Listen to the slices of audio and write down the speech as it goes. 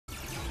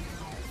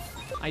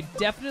I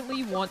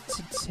definitely want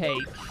to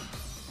take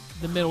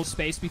the middle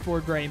space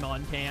before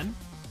Greymon can.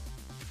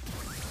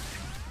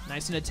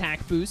 Nice and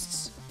attack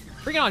boosts.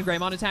 Bring it on,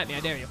 Greymon. Attack me. I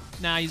dare you.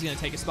 Nah, he's going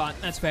to take a spot.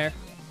 That's fair.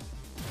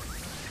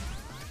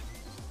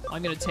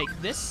 I'm going to take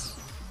this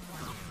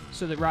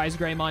so that Rise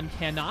Greymon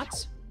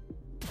cannot.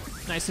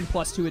 Nice and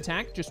 +2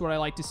 attack. Just what I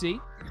like to see.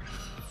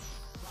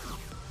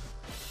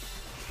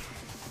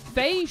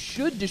 Faye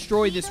should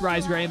destroy this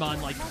Rise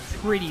Greymon, like,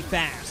 pretty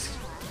fast.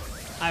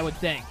 I would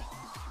think.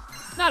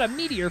 Not a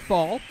meteor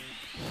fall.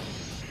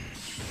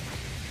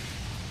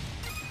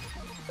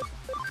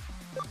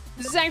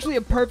 This is actually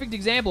a perfect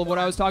example of what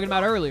I was talking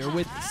about earlier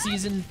with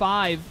Season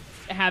 5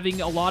 having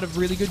a lot of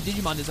really good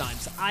Digimon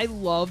designs. I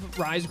love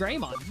Rise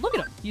Greymon. Look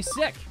at him. He's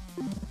sick.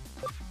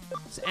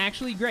 It's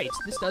actually great.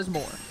 This does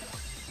more.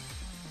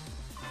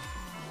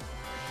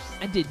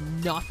 I did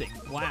nothing.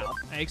 Wow.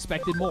 I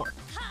expected more.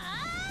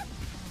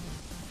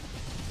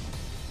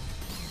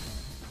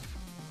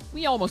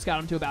 We almost got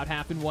him to about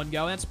half in one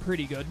go. That's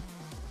pretty good.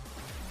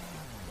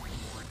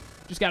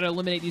 Just got to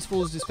eliminate these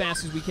fools as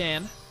fast as we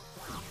can.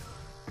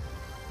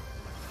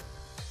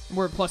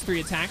 We're at +3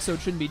 attack, so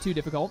it shouldn't be too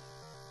difficult.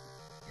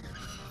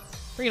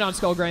 Bring it on,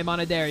 Skull Greymon.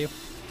 I dare you.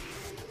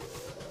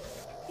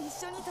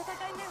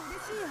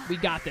 We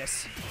got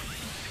this.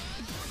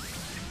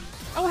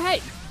 Oh,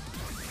 hey.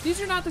 These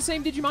are not the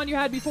same Digimon you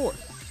had before.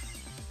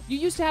 You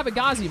used to have a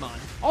Gotsumon.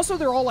 Also,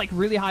 they're all, like,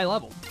 really high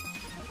level.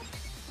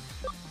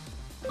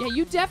 Yeah,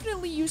 you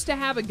definitely used to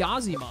have a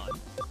Gotsumon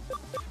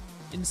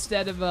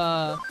instead of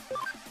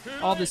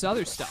all this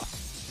other stuff.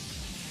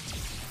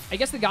 I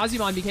guess the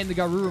Gotsumon became the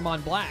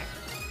Garurumon Black,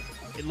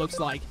 it looks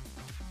like.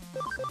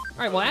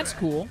 Alright, well, that's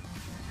cool.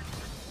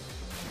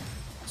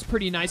 It's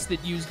pretty nice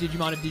that used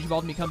Digimon have Digivolved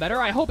and become better.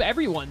 I hope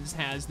everyone's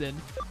has, then.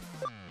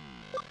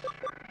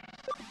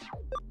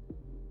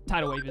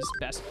 Tidal Wave is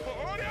best.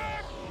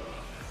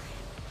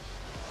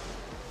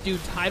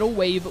 Dude, Tidal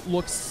Wave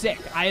looks sick.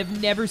 I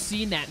have never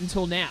seen that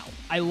until now.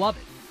 I love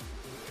it.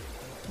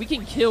 We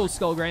can kill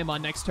Skull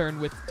Greymon next turn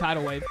with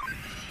Tidal Wave.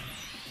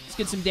 Let's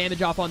get some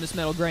damage off on this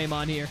Metal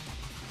Greymon here.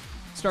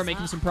 Start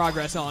making some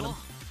progress on him.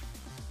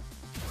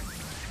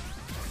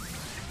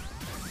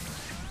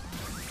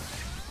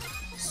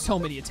 So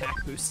many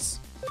attack boosts.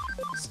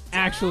 It's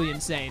actually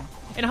insane.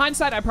 In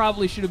hindsight, I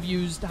probably should have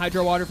used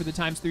Hydro Water for the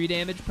 ×3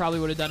 damage. Probably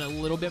would have done a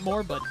little bit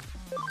more, but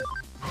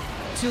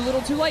too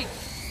little, too late.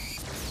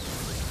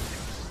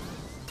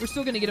 We're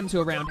still going to get him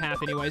to around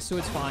half anyway, so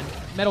it's fine.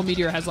 Metal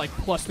Meteor has, like,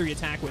 +3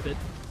 attack with it.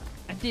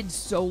 I did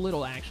so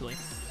little, actually.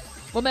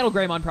 Well, Metal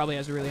Greymon probably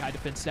has a really high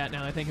defense stat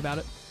now that I think about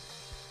it.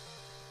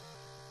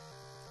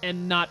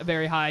 And not a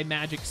very high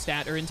magic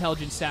stat or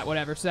intelligence stat,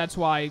 whatever. So that's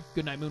why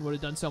Goodnight Moon would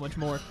have done so much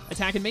more.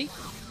 Attacking me?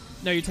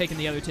 No, you're taking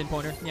the other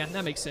 10-pointer. Yeah,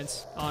 that makes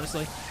sense,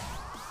 honestly.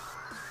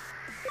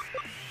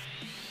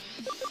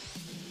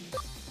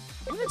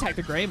 I'm going to attack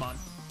the Greymon.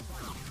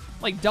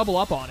 Like, double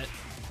up on it.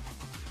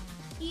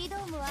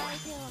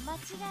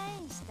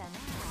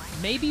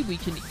 Maybe we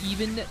can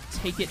even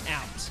take it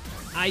out.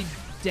 I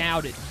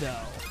doubt it, though.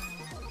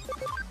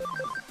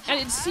 And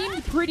it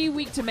seemed pretty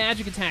weak to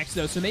magic attacks,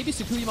 though, so maybe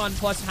Sakuyamon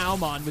plus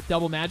Haomon with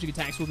double magic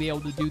attacks will be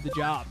able to do the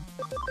job.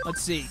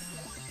 Let's see.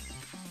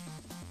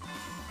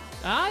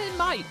 It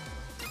might.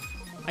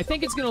 I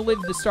think it's going to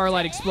live the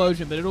Starlight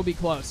Explosion, but it'll be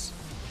close.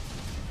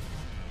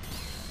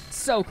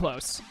 So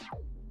close.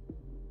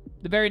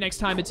 The very next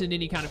time it's in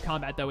any kind of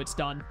combat, though, it's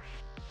done.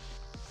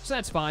 So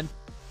that's fine.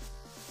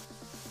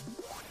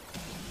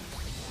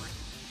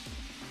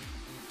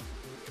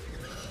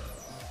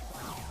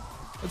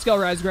 Let's go,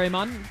 Rise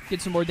Greymon.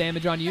 Get some more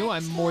damage on you.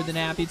 I'm more than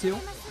happy to.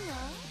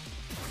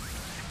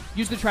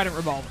 Use the Trident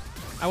Revolver.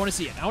 I want to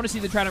see it. I want to see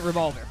the Trident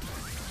Revolver.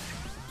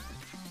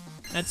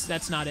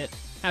 That's not it.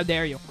 How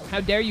dare you?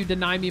 How dare you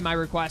deny me my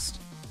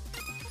request?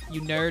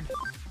 You nerd.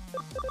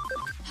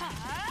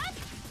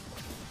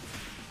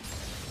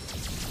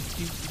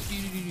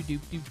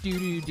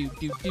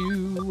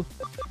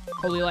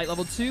 Holy Light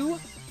level 2.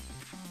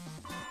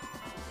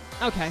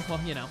 Okay, well,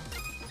 you know.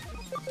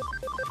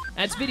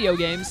 That's video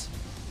games.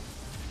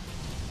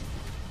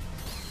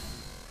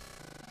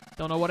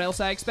 Don't know what else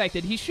I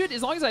expected. He should,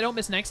 as long as I don't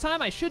miss next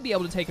time, I should be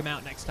able to take him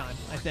out next time,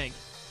 I think.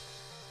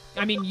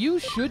 I mean, you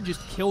should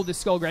just kill this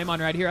Skull Greymon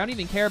right here. I don't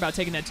even care about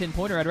taking that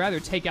 10-pointer. I'd rather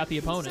take out the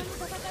opponent.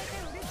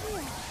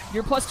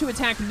 Your +2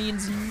 attack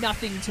means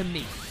nothing to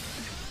me.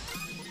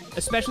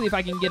 Especially if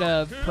I can get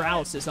a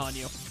paralysis on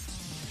you.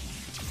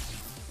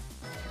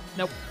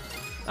 Nope.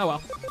 Oh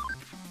well.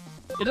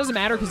 It doesn't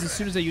matter because as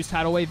soon as I use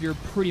Tidal Wave, you're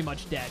pretty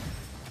much dead.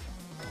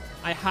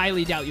 I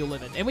highly doubt you'll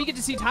live it. And we get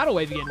to see Tidal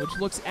Wave again, which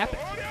looks epic.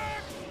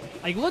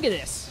 Like, look at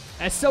this.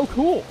 That's so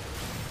cool.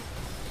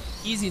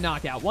 Easy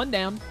knockout. One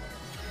down.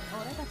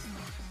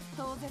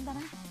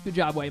 Good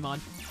job, Waymon.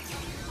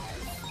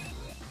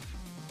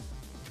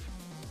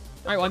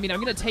 Alright, well, I mean,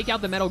 I'm going to take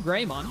out the Metal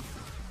Greymon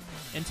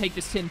and take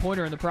this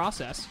 10-pointer in the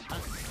process.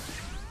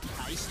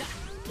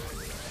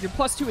 Your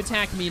 +2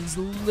 attack means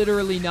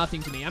literally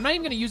nothing to me. I'm not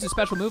even going to use a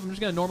special move. I'm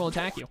just going to normal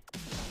attack you.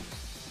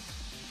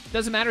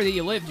 Doesn't matter that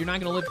you lived. You're not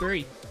going to live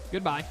 3.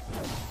 Goodbye.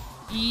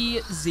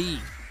 Easy.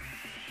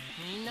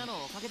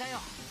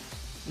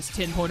 This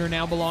 10-pointer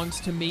now belongs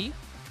to me.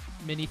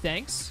 Many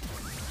thanks.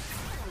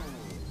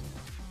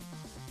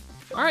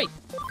 Alright,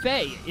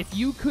 Faye, if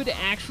you could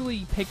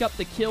actually pick up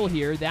the kill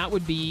here, that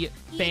would be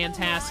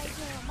fantastic.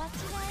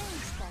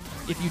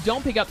 If you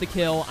don't pick up the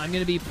kill, I'm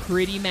going to be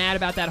pretty mad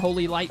about that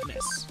Holy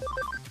Lightness.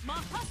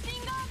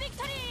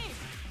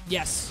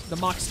 Yes, the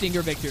Mach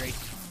Stinger victory.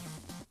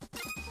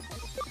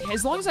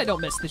 As long as I don't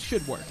miss, this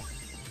should work.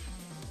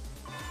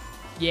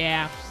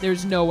 Yeah,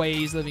 there's no way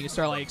he's living a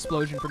Starlight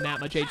Explosion from that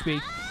much HP.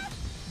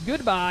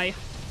 Goodbye.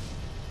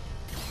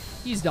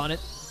 He's done it.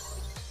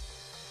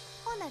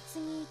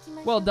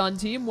 Well done,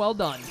 team. Well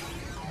done.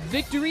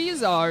 Victory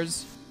is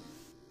ours.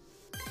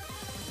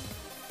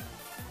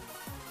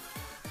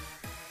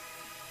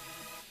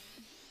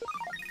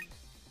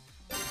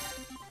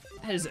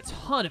 That is a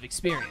ton of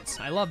experience.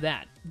 I love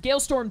that.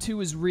 Galestorm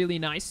 2 is really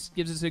nice.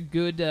 Gives us a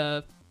good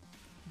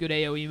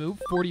AoE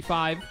move.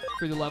 45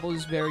 for the level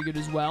is very good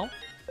as well.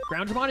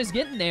 Groundramon is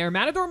getting there.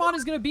 Matadormon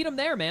is going to beat him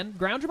there, man.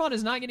 Groundramon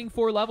is not getting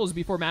 4 levels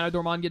before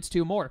Matadormon gets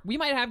 2 more. We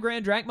might have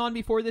Grand Dracmon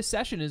before this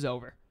session is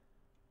over.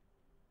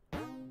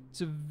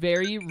 It's a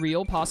very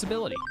real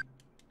possibility.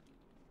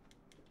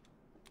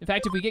 In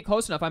fact, if we get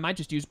close enough, I might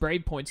just use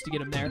Brave points to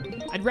get him there.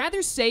 I'd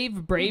rather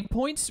save Brave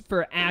points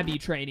for Abby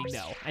training,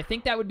 though. I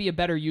think that would be a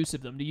better use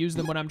of them, to use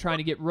them when I'm trying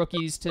to get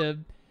rookies to...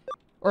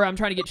 Or I'm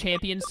trying to get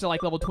champions to,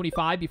 like, level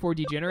 25 before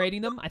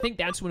degenerating them. I think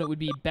that's when it would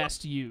be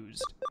best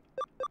used.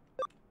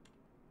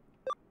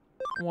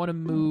 I want to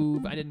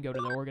move... I didn't go to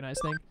the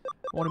organized thing.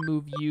 I want to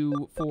move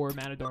you for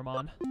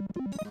Matadormon.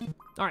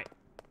 Alright.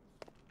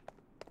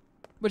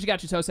 What you got,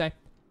 Chitose?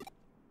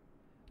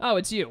 Oh,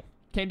 it's you.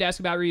 Came to ask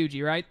about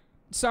Ryuji, right?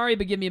 Sorry,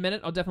 but give me a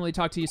minute. I'll definitely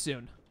talk to you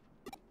soon.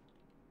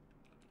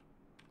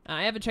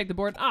 I haven't checked the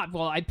board.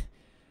 Well,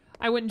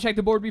 I went and checked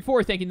the board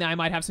before thinking that I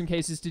might have some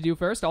cases to do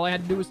first. All I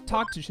had to do was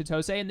talk to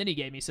Chitose, and then he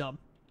gave me some.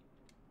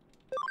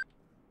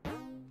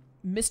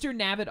 Mr.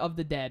 Navit of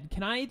the Dead.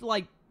 Can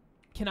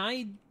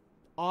I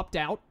opt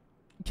out?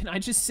 Can I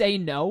just say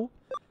no?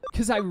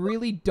 Because I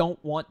really don't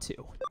want to.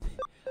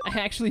 I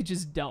actually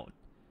just don't.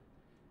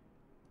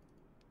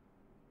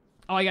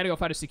 Oh, I gotta go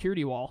fight a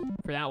security wall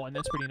for that one.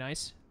 That's pretty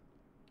nice.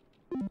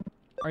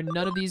 Are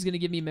none of these gonna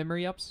give me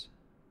memory ups?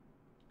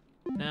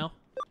 No?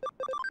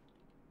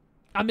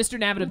 Mr.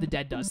 Navit of the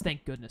Dead does,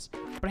 thank goodness.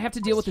 But I have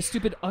to deal with the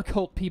stupid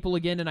occult people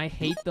again, and I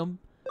hate them.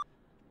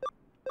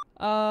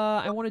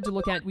 I wanted to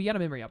look at... We got a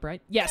memory up,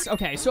 right? Yes,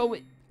 okay. So,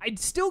 I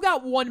still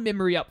got 1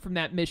 memory up from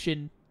that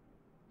mission,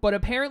 but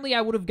apparently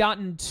I would have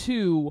gotten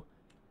 2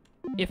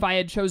 if I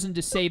had chosen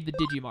to save the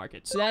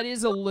Digimarket. So that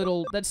is a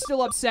little... That's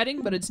still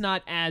upsetting, but it's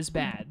not as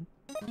bad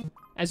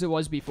as it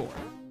was before.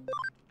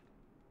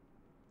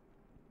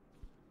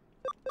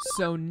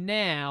 So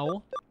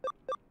now...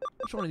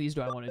 Which one of these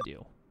do I want to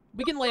do?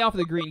 We can lay off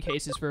the green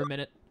cases for a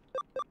minute.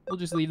 We'll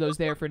just leave those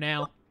there for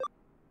now.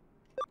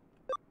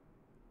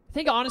 I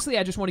think, honestly,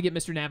 I just want to get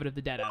Mr. Navit of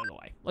the Dead out of the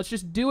way. Let's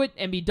just do it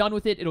and be done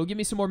with it. It'll give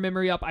me some more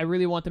memory up. I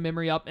really want the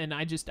memory up, and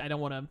I don't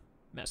want to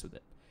mess with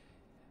it.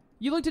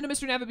 You looked into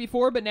Mr. Navit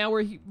before, but now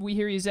we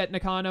hear he's at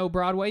Nakano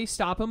Broadway.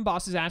 Stop him.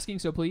 Boss is asking,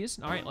 so please.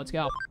 All right, let's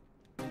go.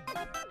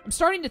 I'm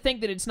starting to think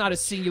that it's not a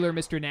singular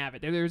Mr.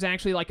 Navit. There's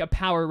actually, like, a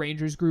Power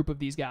Rangers group of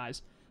these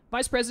guys.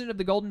 Vice President of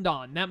the Golden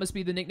Dawn. That must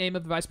be the nickname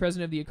of the Vice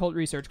President of the Occult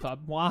Research Club.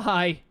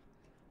 Why?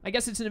 I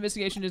guess it's an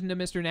investigation, isn't it,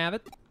 Mr.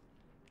 Navit?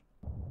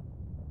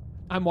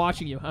 I'm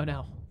watching you. Oh,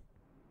 no.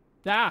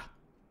 Ah!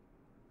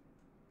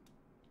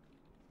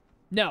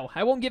 No,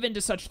 I won't give in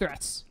to such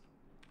threats.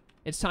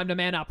 It's time to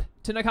man up.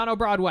 To Nakano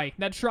Broadway,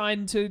 that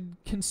shrine to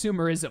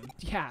consumerism.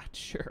 Yeah,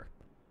 sure.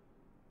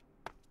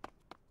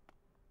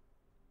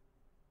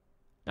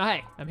 Oh,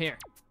 hey, I'm here.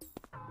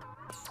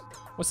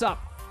 What's up?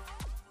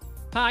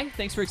 Hi,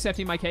 thanks for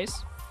accepting my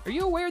case. Are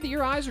you aware that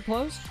your eyes are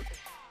closed?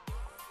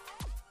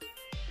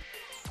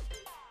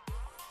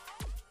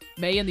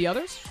 May and the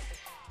others?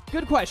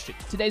 Good question.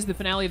 Today's the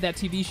finale of that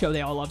TV show they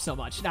all love so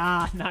much.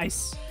 Ah,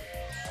 nice.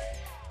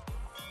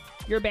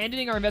 You're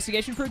abandoning our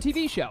investigation for a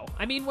TV show.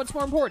 I mean, what's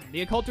more important,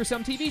 the occult or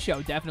some TV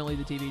show? Definitely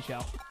the TV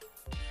show.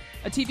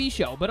 A TV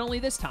show, but only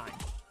this time.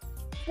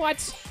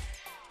 What?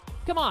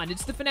 Come on,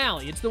 it's the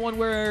finale. It's the one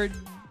where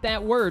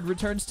that word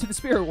returns to the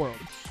spirit world.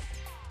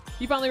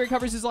 He finally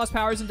recovers his lost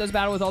powers and does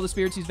battle with all the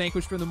spirits he's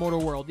vanquished from the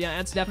mortal world. Yeah,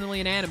 that's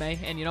definitely an anime,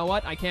 and you know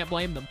what? I can't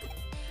blame them.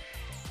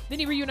 Then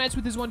he reunites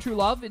with his one true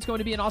love. It's going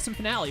to be an awesome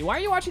finale. Why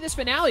are you watching this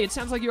finale? It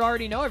sounds like you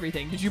already know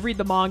everything. Did you read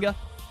the manga?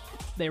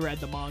 They read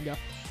the manga.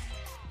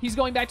 He's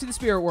going back to the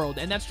spirit world,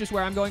 and that's just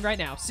where I'm going right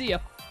now. See ya.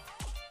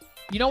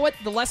 You know what?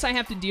 The less I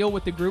have to deal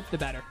with the group, the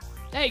better.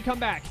 Hey, come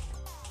back.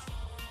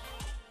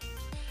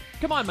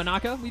 Come on,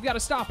 Manaka. We've got to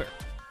stop her.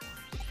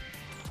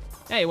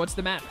 Hey, what's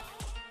the matter?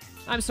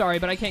 I'm sorry,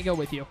 but I can't go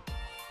with you.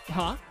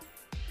 Huh?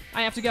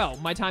 I have to go.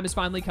 My time has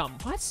finally come.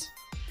 What?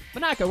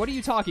 Manaka, what are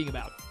you talking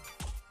about?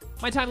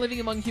 My time living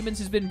among humans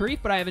has been brief,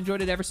 but I have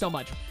enjoyed it ever so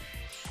much.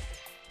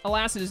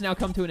 Alas, it has now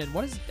come to an end.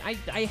 What is... I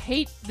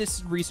hate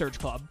this research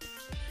club.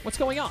 What's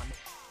going on?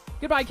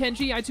 Goodbye,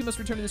 Kenji. I too must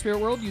return to the spirit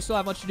world. You still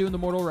have much to do in the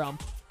mortal realm.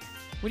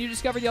 When you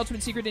discover the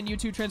ultimate secret and you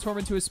two transform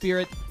into a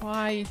spirit,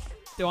 why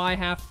do I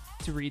have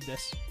to read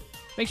this?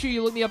 Make sure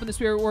you look me up in the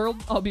spirit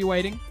world. I'll be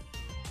waiting.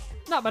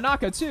 Not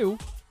Manaka, too.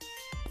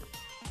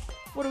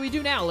 What do we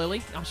do now,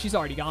 Lily? Oh, she's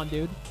already gone,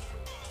 dude.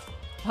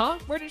 Huh?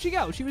 Where did she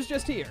go? She was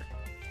just here.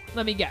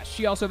 Let me guess.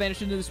 She also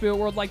vanished into the spirit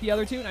world like the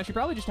other two? Now, she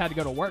probably just had to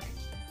go to work.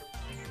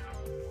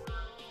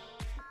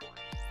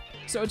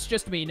 So it's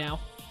just me now.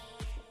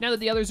 Now that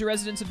the others are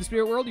residents of the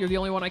spirit world, you're the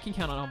only one I can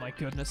count on. Oh, my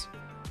goodness.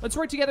 Let's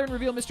work together and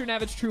reveal Mr.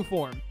 Navit's true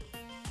form.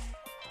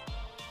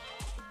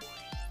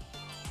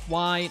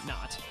 Why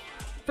not?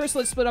 First,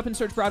 let's split up and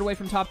search Broadway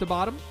from top to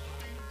bottom.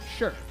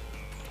 Sure.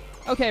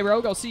 Okay,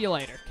 Rogue, I'll see you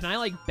later. Can I,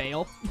 like,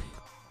 bail?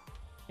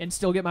 And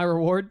still get my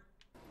reward?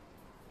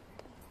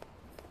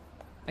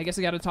 I guess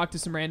I gotta talk to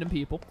some random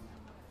people.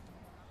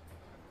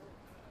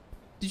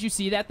 Did you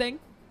see that thing?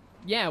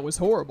 Yeah, it was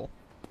horrible.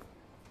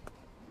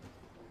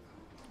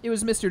 It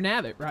was Mr.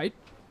 Navit, right?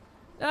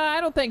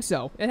 I don't think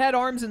so. It had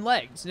arms and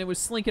legs, and it was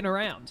slinking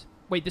around.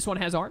 Wait, this one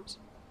has arms?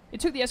 It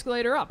took the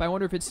escalator up. I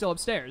wonder if it's still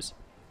upstairs.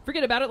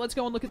 Forget about it. Let's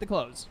go and look at the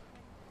clothes.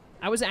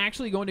 I was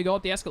actually going to go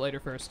up the escalator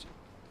first.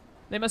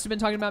 They must have been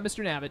talking about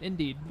Mr. Navit.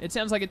 Indeed. It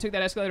sounds like it took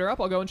that escalator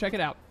up. I'll go and check it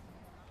out.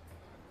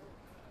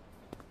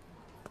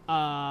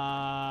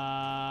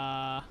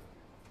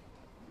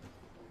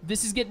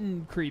 This is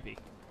getting creepy.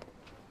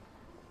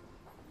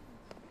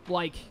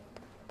 Like,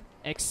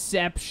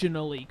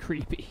 exceptionally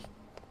creepy.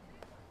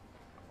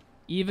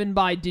 Even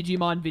by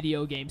Digimon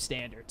video game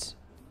standards.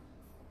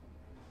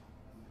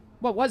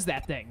 What was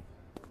that thing?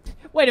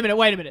 Wait a minute,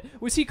 wait a minute.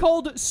 Was he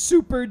called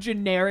Super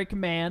Generic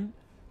Man?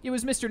 It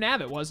was Mr.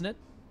 Navit, wasn't it?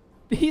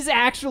 He's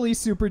actually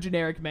Super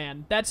Generic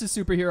Man. That's a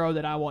superhero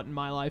that I want in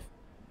my life.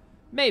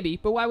 Maybe,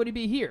 but why would he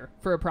be here?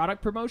 For a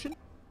product promotion?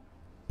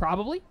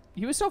 Probably.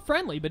 He was so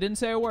friendly, but didn't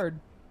say a word.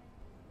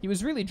 He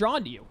was really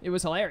drawn to you. It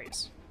was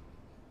hilarious.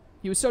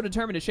 He was so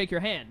determined to shake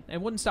your hand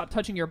and wouldn't stop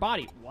touching your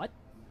body. What?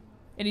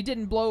 And he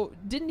didn't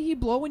he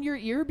blow in your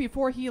ear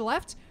before he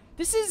left?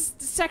 This is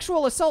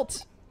sexual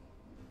assault.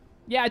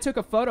 Yeah, I took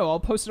a photo. I'll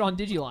post it on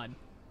Digiline.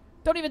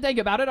 Don't even think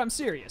about it. I'm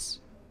serious.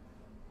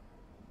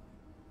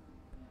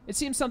 It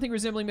seems something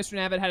resembling Mr.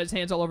 Navit had his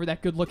hands all over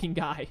that good-looking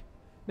guy.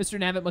 Mr.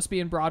 Navit must be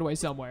in Broadway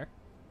somewhere.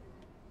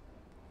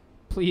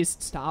 Please,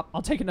 stop.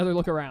 I'll take another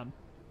look around.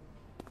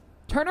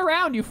 Turn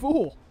around, you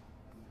fool!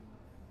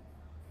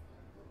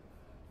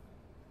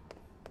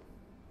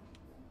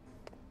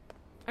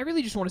 I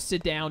really just want to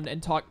sit down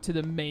and talk to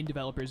the main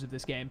developers of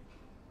this game.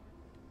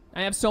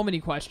 I have so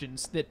many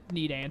questions that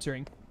need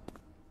answering.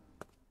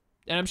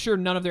 And I'm sure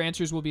none of their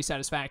answers will be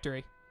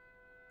satisfactory.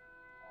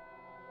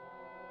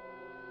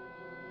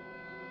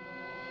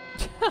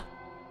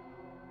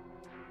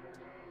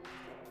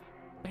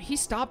 He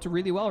stopped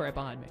really well right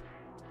behind me.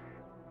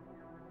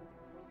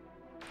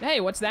 Hey,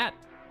 what's that?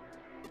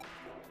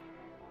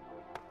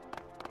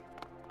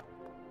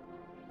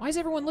 Why is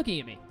everyone looking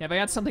at me? Have I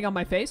got something on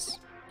my face?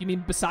 You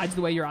mean besides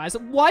the way your eyes...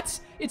 What?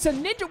 It's a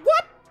ninja...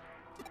 What?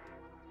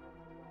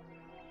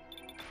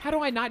 How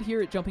do I not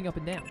hear it jumping up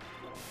and down?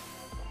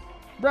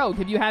 Rogue,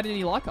 have you had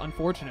any luck?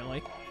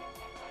 Unfortunately.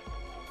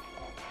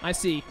 I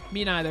see.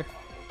 Me neither.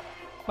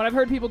 But I've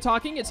heard people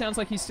talking. It sounds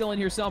like he's still in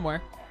here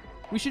somewhere.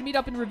 We should meet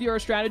up and review our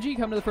strategy.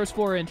 Come to the first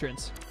floor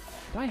entrance.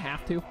 Do I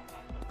have to?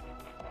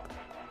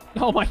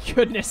 Oh my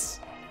goodness.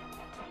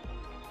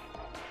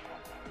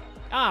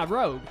 Ah,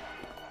 Rogue.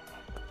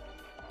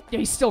 Yeah,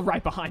 he's still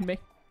right behind me.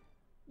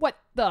 What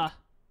the?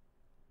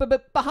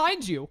 But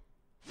behind you.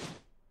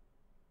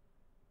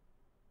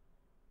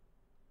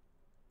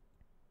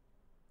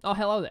 Oh,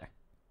 hello there.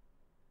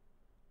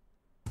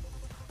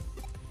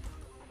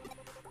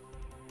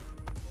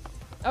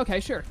 Okay,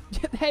 sure.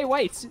 Hey,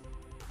 wait.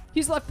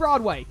 He's left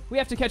Broadway. We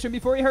have to catch him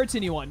before he hurts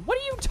anyone. What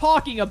are you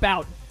talking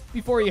about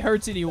before he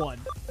hurts anyone?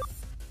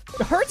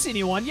 Hurts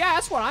anyone? Yeah,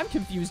 that's what I'm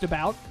confused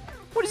about.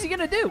 What is he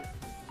gonna do?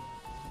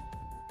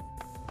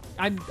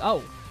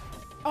 Oh,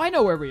 I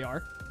know where we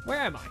are. Where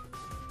am I?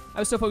 I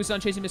was so focused on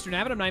chasing Mr.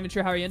 Navit, I'm not even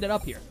sure how he ended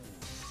up here.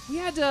 We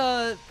had,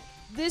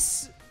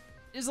 this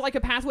is like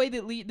a pathway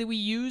that we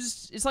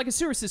used. It's like a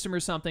sewer system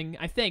or something,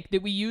 I think,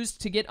 that we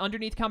used to get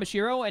underneath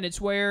Kamashiro, and it's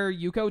where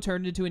Yuko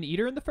turned into an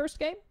eater in the first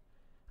game,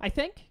 I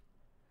think.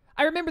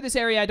 I remember this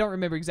area. I don't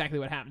remember exactly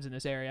what happens in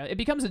this area. It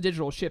becomes a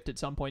digital shift at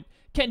some point.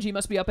 Kenji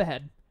must be up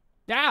ahead.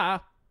 Yeah.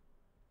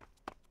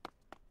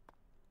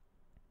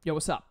 Yo,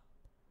 what's up?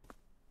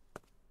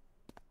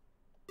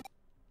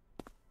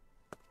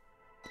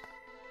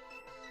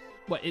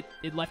 What,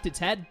 it left its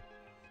head?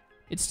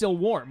 It's still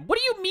warm. What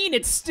do you mean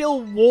it's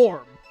still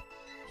warm?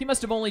 He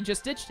must have only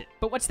just ditched it.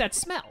 But what's that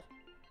smell?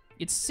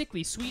 It's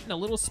sickly sweet and a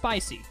little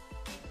spicy.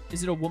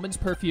 Is it a woman's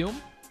perfume?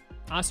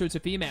 Ah, so it's a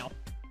female.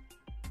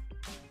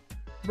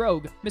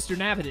 Rogue, Mr.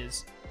 Navit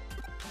is.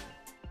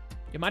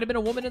 It might have been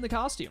a woman in the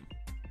costume.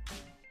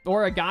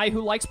 Or a guy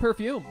who likes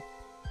perfume.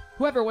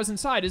 Whoever was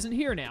inside isn't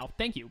here now.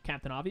 Thank you,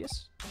 Captain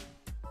Obvious.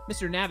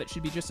 Mr. Navit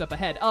should be just up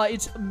ahead.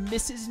 It's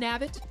Mrs.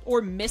 Navit?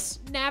 Or Miss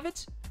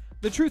Navit?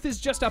 The truth is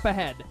just up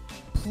ahead.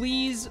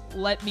 Please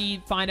let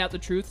me find out the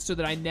truth so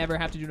that I never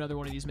have to do another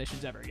one of these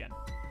missions ever again.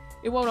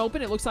 It won't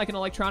open. It looks like an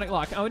electronic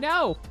lock. Oh,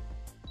 no.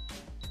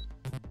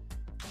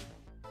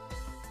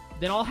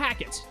 Then I'll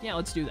hack it. Yeah,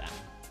 let's do that.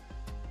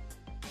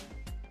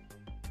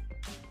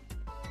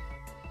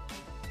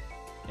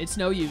 It's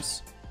no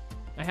use.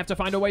 I have to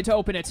find a way to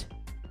open it.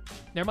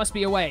 There must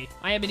be a way.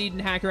 I am an Eden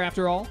hacker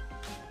after all.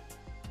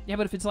 Yeah,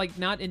 but if it's, like,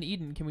 not in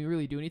Eden, can we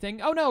really do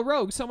anything? Oh, no,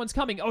 Rogue, someone's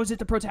coming. Oh, is it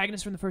the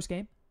protagonist from the first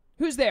game?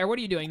 Who's there? What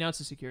are you doing? No, it's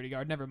a security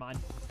guard. Never mind.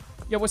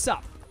 Yo, what's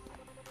up?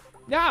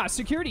 Ah,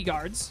 security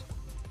guards.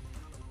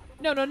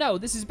 No, no, no.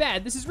 This is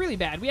bad. This is really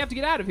bad. We have to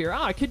get out of here.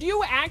 Ah, could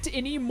you act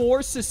any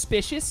more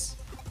suspicious?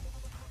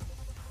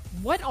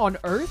 What on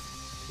earth?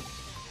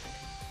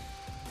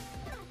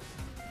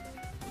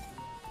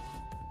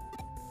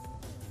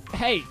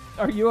 Hey,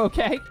 are you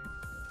okay?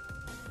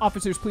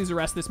 Officers, please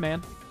arrest this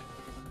man.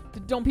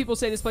 Don't people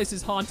say this place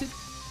is haunted?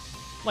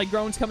 Like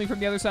groans coming from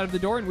the other side of the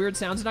door and weird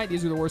sounds tonight?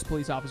 These are the worst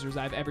police officers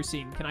I've ever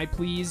seen. Can I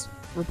please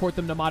report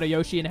them to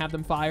Matayoshi and have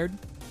them fired?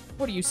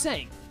 What are you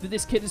saying? That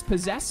this kid is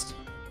possessed?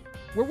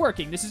 We're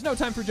working. This is no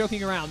time for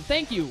joking around.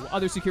 Thank you,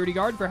 other security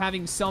guard, for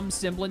having some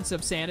semblance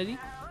of sanity.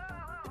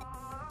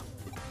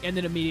 And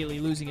then immediately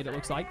losing it, it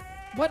looks like.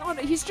 What on...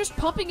 He's just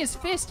pumping his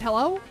fist.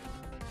 Hello?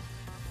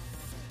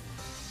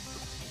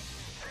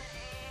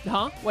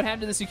 Huh? What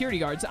happened to the security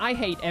guards? I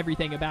hate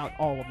everything about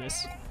all of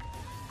this.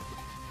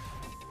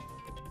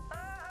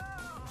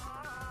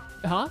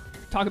 Huh?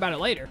 Talk about it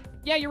later.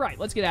 Yeah, you're right.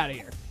 Let's get out of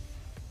here.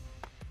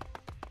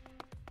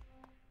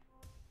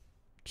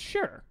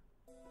 Sure.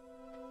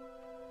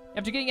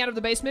 After getting out of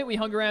the basement, we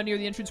hung around near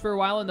the entrance for a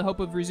while in the hope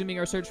of resuming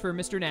our search for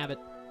Mr. Navit.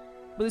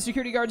 But the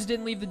security guards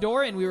didn't leave the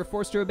door, and we were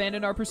forced to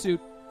abandon our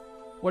pursuit.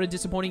 What a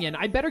disappointing end.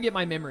 I'd better get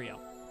my memory up.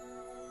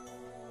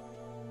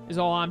 Is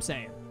all I'm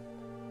saying.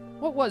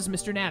 What was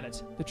Mr.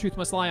 Navit? The truth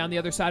must lie on the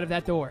other side of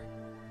that door.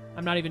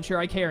 I'm not even sure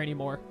I care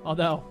anymore,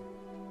 although...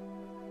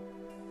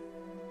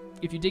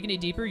 If you dig any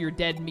deeper, you're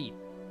dead meat.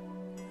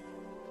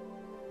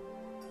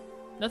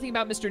 Nothing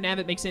about Mr.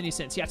 Navit makes any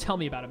sense. Yeah, tell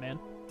me about it, man.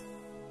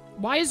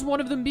 Why is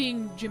one of them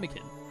being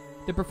Jimikin?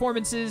 The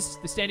performances,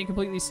 the standing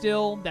completely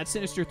still, that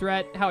sinister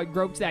threat, how it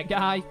groped that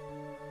guy.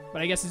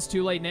 But I guess it's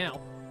too late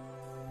now.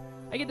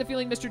 I get the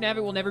feeling Mr.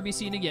 Navit will never be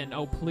seen again.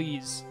 Oh,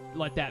 please,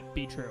 let that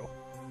be true.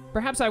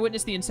 Perhaps I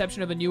witnessed the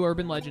inception of a new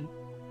urban legend.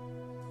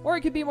 Or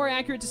it could be more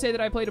accurate to say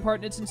that I played a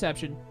part in its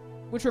inception.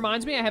 Which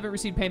reminds me, I haven't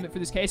received payment for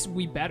this case.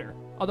 We better.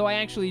 Although I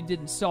actually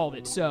didn't solve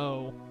it,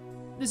 so...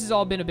 This has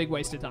all been a big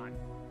waste of time.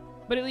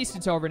 But at least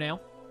it's over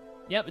now.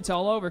 Yep, it's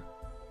all over.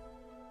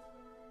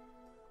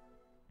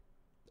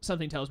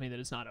 Something tells me that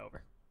it's not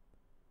over.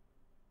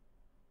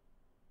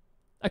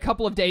 A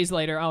couple of days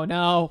later. Oh,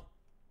 no.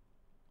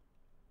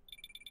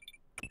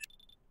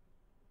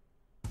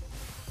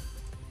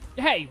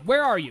 Hey,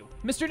 where are you?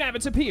 Mr.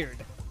 Navit's appeared.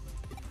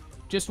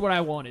 Just what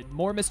I wanted.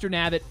 More Mr.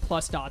 Navit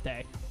plus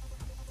Date.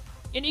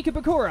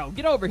 Inikabukuro,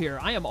 get over here.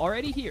 I am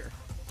already here.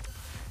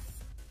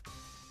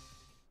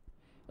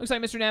 Looks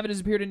like Mr. Navit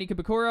has appeared in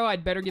Ikebukuro.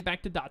 I'd better get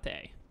back to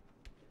Date.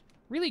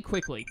 Really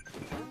quickly.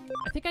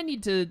 I think I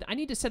need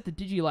to set the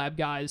Digilab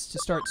guys to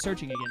start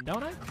searching again,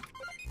 don't I?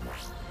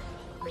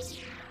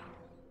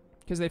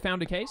 Because they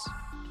found a case?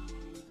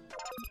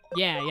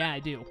 Yeah, I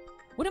do.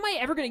 When am I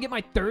ever going to get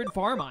my third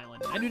farm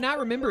island? I do not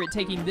remember it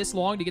taking this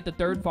long to get the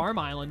third farm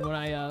island when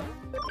I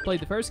played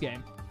the first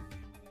game.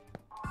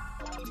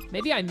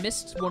 Maybe I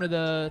missed one of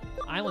the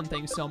island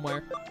things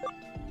somewhere.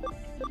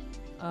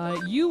 Do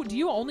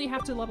you only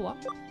have to level up?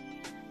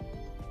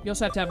 You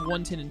also have to have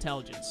 110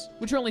 intelligence,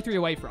 which you're only 3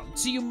 away from.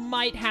 So you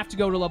might have to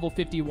go to level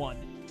 51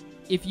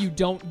 if you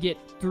don't get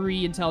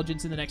 3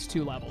 intelligence in the next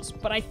 2 levels.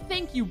 But I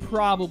think you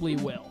probably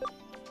will.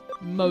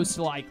 Most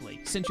likely,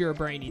 since you're a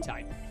brainy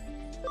type.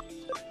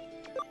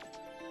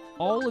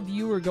 All of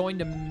you are going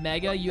to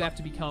Mega. You have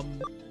to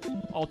become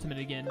Ultimate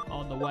again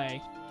on the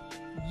way.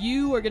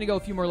 You are going to go a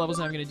few more levels,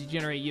 and I'm going to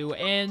degenerate you.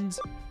 And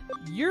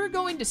you're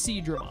going to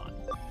Seadramon.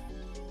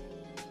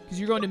 Because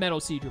you're going to Metal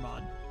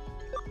Seadramon.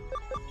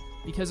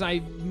 Because I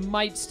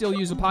might still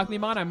use a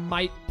Pokemon. I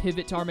might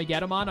pivot to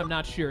Armageddon. I'm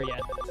not sure yet.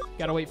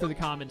 Gotta wait for the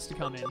comments to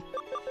come in.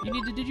 You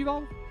need to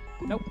Digivolve?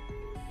 Nope.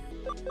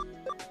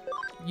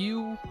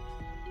 You...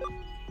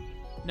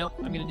 Nope,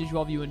 I'm going to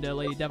Digivolve you into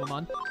Lady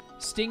Devimon.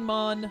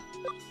 Stingmon...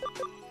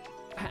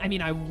 I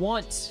mean, I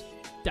want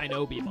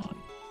Dinobimon,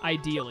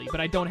 ideally, but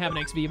I don't have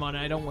an XVmon, and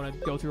I don't want to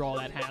go through all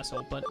that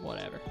hassle, but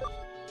whatever.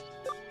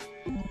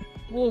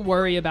 We'll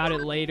worry about it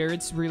later.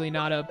 It's really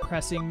not a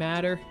pressing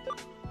matter.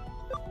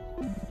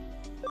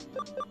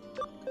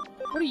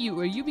 What are you?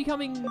 Are you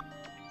becoming...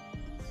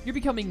 You're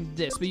becoming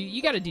this, but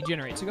you gotta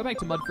degenerate, so go back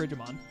to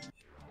Mudfrigimon.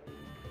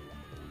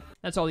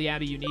 That's all the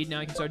Abby you need. Now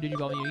I can start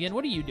Digivolving you again.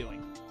 What are you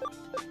doing?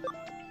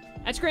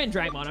 That's Grand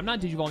Dragmon. I'm not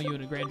Digivolving you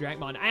into Grand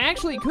Dragmon. I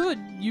actually could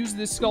use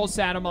this Skull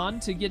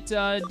Satamon to get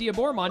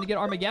Diaboromon to get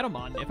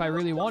Armageddon if I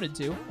really wanted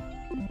to.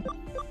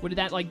 Would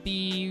that, like,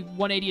 be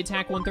 180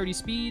 attack, 130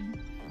 speed?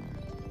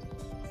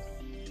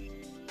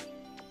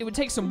 It would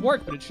take some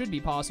work, but it should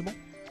be possible.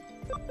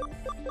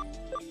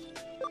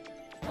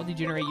 I'll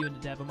degenerate you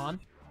into Devimon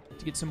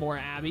to get some more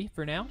Abby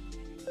for now.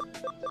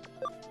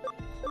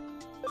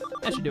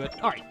 That should do it.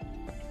 All right.